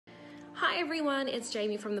Hi everyone, it's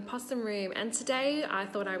Jamie from the Possum Room, and today I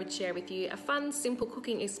thought I would share with you a fun, simple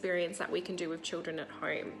cooking experience that we can do with children at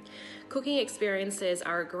home. Cooking experiences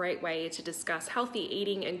are a great way to discuss healthy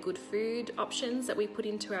eating and good food options that we put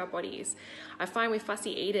into our bodies. I find with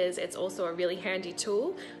fussy eaters, it's also a really handy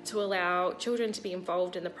tool to allow children to be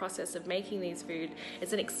involved in the process of making these food.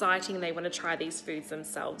 It's an exciting, they want to try these foods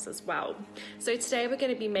themselves as well. So today we're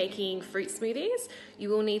going to be making fruit smoothies. You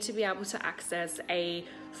will need to be able to access a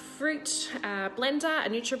fruit blender, a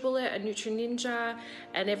NutriBullet, a Nutri-Ninja,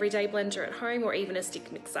 an everyday blender at home, or even a stick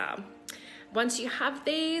mixer. Once you have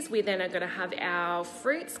these, we then are going to have our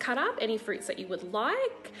fruits cut up, any fruits that you would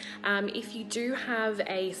like. If you do have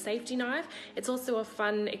a safety knife, it's also a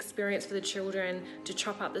fun experience for the children to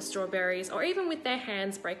chop up the strawberries, or even with their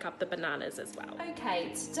hands break up the bananas as well.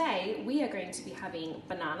 Okay, today we are going to be having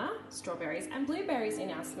banana, strawberries and blueberries in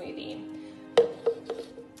our smoothie.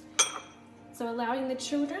 So allowing the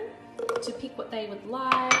children to pick what they would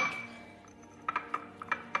like,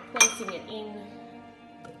 placing it in.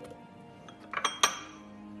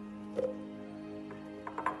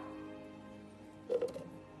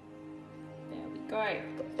 There we go.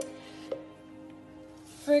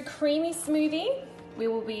 For a creamy smoothie, we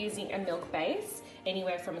will be using a milk base,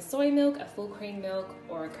 anywhere from a soy milk, a full cream milk,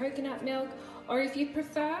 or a coconut milk. Or if you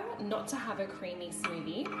prefer not to have a creamy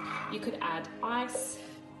smoothie, you could add ice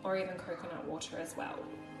or even coconut water as well.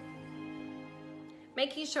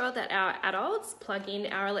 Making sure that our adults plug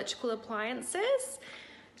in our electrical appliances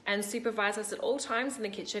and supervise us at all times in the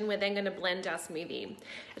kitchen. We're then going to blend our smoothie.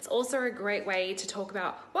 It's also a great way to talk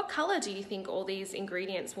about what color do you think all these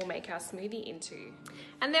ingredients will make our smoothie into.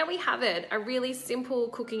 And there we have it, a really simple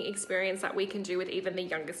cooking experience that we can do with even the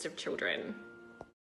youngest of children.